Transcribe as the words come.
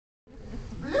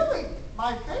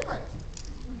my favorite.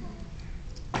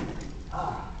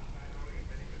 Ah.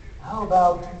 How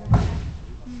about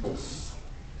this?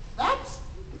 That's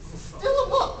still a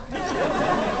book. You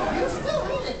still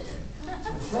read it.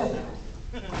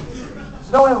 Touche.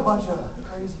 So don't we have a bunch of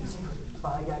crazy secret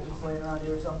spy gadgets laying around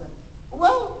here or something?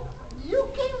 Well, you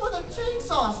came with a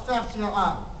chainsaw strapped to your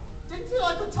arm. Didn't feel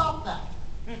I could top that.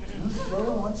 You say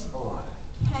once more.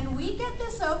 Can we get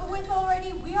this over with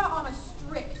already? We are on a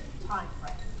strict time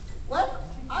frame. Well,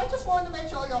 I just wanted to make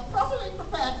sure you're properly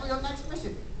prepared for your next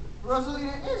mission.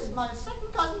 Rosalina is my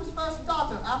second cousin's first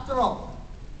daughter, after all.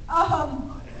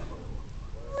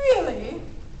 Really?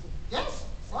 Yes?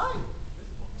 Why?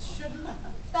 Shouldn't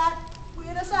that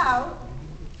weird us out?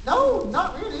 No,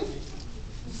 not really.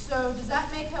 So does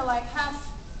that make her like half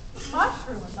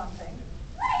mushroom or something?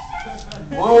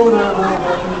 Whoa there, little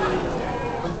buddy.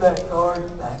 Put that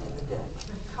card back in the deck.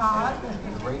 Card?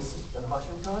 Erase the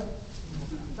mushroom card?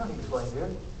 No need to play here.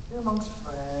 You're amongst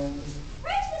friends.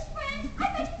 Racist friends? I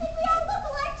bet you think we all look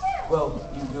alike too. Well,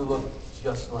 you do look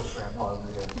just like Grandpa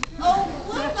over here. Oh,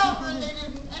 we're not related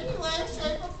in any way,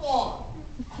 shape, or form.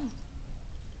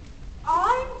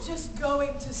 I'm just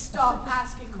going to stop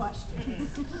asking questions.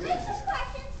 Racist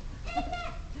questions?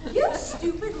 Amen. You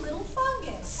stupid little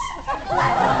fungus.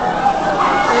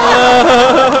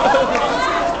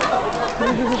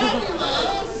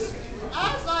 Anyways,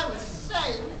 as I was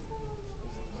saying,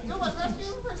 you must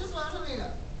rescue Princess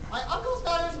Rosalina, my uncle's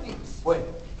daughter's niece. Wait,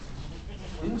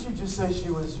 didn't you just say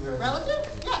she was your... Relative?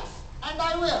 Yes, and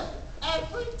I will.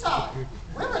 Every time.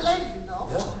 We're related, you know.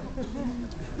 Yeah.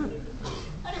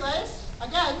 Anyways,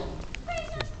 again,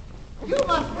 you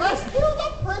must rescue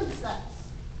the princess.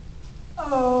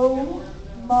 Oh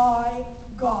my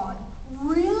God.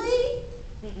 Really?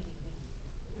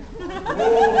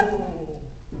 Whoa.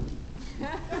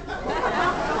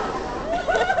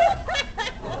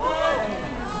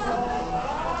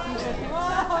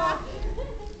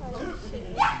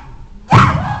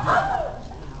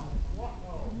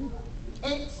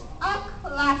 It's a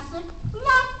classic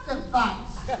plot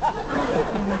device.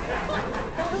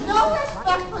 No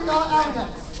respect for your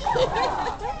elders.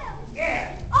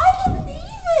 I believe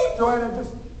it! Joanna,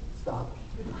 just stop.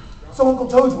 So Uncle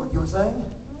Toadsworth, you were saying?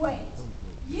 Wait,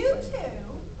 you two?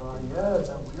 Yeah, is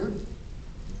that weird?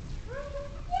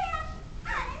 Yeah, I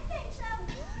think so.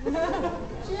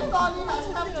 Giovanni has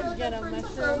captured the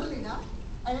Princess Rosalina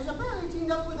and is apparently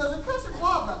teamed up with those accursed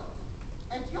War brothers.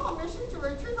 It's your mission to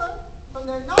retrieve her from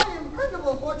their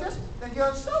non-impregnable fortress that you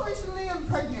have so recently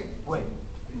impregnated. Wait,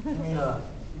 you mean,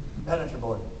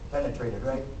 penetrated,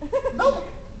 right? Nope.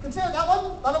 Consider that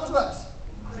one, thought it was worse.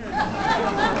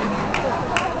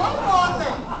 One more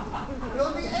thing.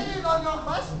 You'll be aided on your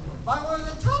quest by one of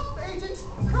the top agents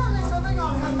currently serving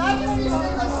on Her Majesty's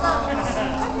Secret Service.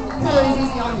 Very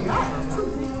easy on you.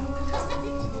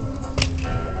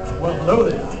 Well, hello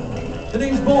there. The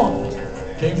name's Bond.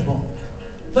 James Bond.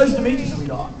 Pleasure to meet you,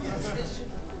 sweetheart.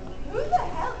 Who the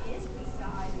hell is this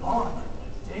guy? Bond.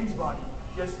 James Bond.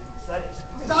 Just said it.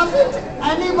 Doesn't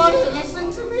anybody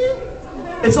listen to me?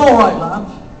 It's all right, lad.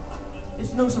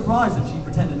 It's no surprise that she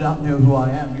pretended not to know who I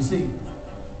am. You see,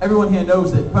 everyone here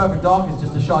knows that Perfect Dark is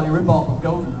just a shoddy ripoff of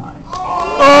GoldenEye.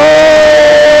 Oh!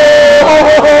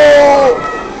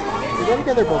 You don't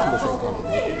get they're both in the same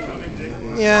company.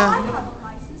 I Yeah. have a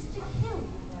license to kill,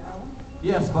 you know.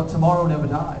 Yes, but tomorrow never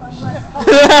dies.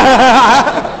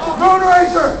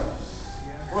 Moonraker!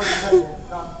 What is that?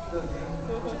 Not the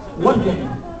game. What game?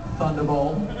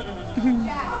 Thunderball.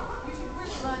 Jack, you should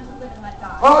really learn to live and let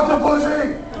die. Octopussy!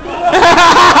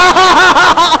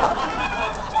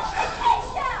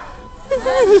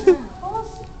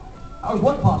 How is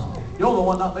what possible? You're the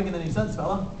one not making any sense,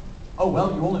 fella. Oh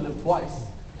well, you only live twice.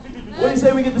 What do you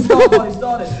say we get the star party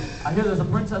started? I hear there's a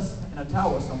princess in a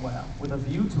tower somewhere with a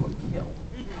view to a kill.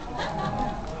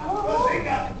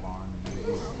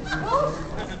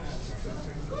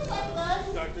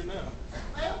 Dr. No.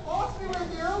 May it force be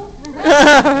with you.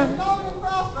 Long and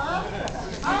prosper.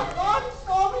 Have fun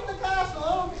storming the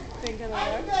castle.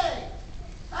 And day.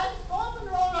 Transform and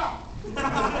roll out.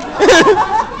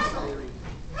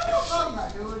 Have fun, my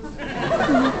dudes.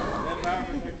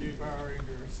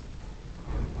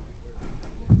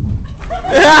 Ha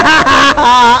ha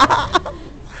ha!